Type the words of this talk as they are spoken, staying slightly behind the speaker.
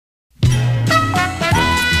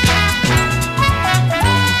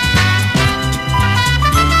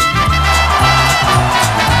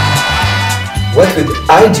What would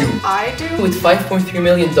I do? I do? With $5.3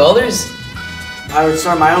 million? I would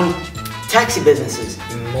start my own taxi businesses.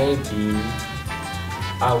 Maybe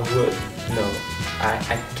I would. No,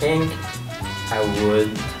 I think I would.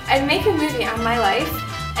 I'd make a movie on my life,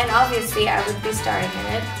 and obviously I would be starring in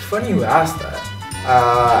it. Funny you asked that.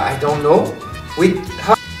 I don't know.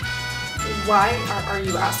 Why are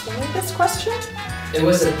you asking me this question? It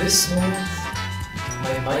was at this moment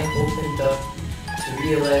my mind opened up to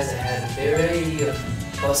realize I had a variety of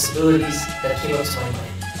possibilities that came up to my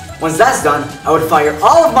mind. Once that's done, I would fire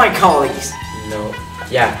all of my colleagues. No,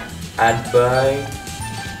 yeah, I'd buy.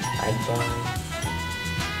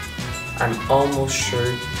 I'm almost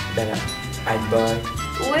sure that I'd buy.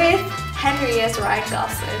 With Henry as Ryan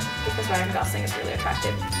Gosling, because Ryan Gosling is really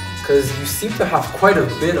attractive. Because you seem to have quite a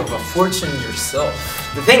bit of a fortune yourself.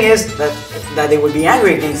 The thing is that they would be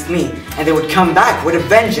angry against me, and they would come back with a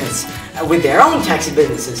vengeance with their own taxi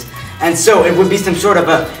businesses. And so it would be some sort of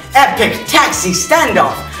a epic taxi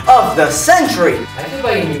standoff of the century. I could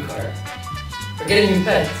buy a new car. Or get a new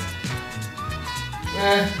pet.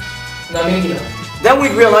 No, maybe not. Then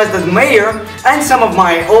we'd realize that the mayor and some of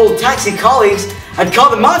my old taxi colleagues had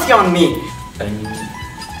called the mafia on me.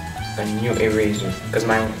 A new eraser, because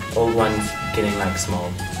my old one's getting like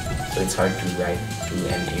small, so it's hard to write to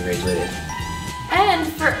and erase with it. And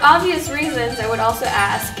for obvious reasons, I would also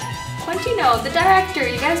ask Quintino, the director.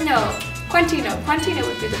 You guys know Quintino. Quintino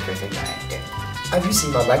would be the perfect director. Have you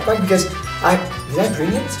seen my backpack? Because did I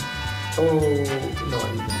bring it? Oh, no, I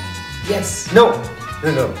didn't. Yes. No,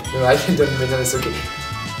 I don't even know, it's okay.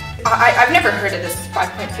 I've never heard of this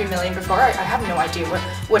 5.3 million before. I have no idea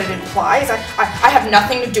what it implies. I have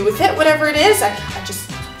nothing to do with it, whatever it is. I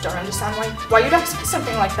just don't understand why you'd ask me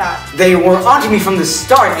something like that. They were onto me from the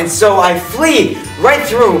start, and so I flee right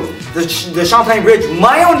through the Champlain Bridge,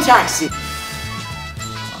 my own taxi.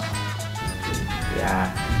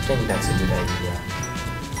 Yeah, I think that's a good idea.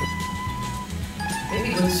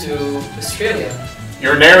 Maybe go to Australia.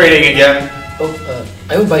 You're narrating again. Oh,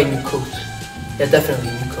 I would buy a new coat. Yeah, definitely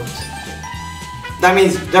a new coat. That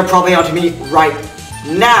means they're probably onto me right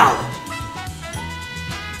now.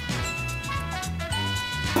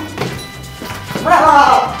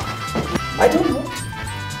 I don't know.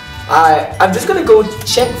 I'm just gonna go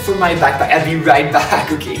check for my backpack. I'll be right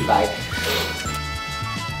back. Okay, bye.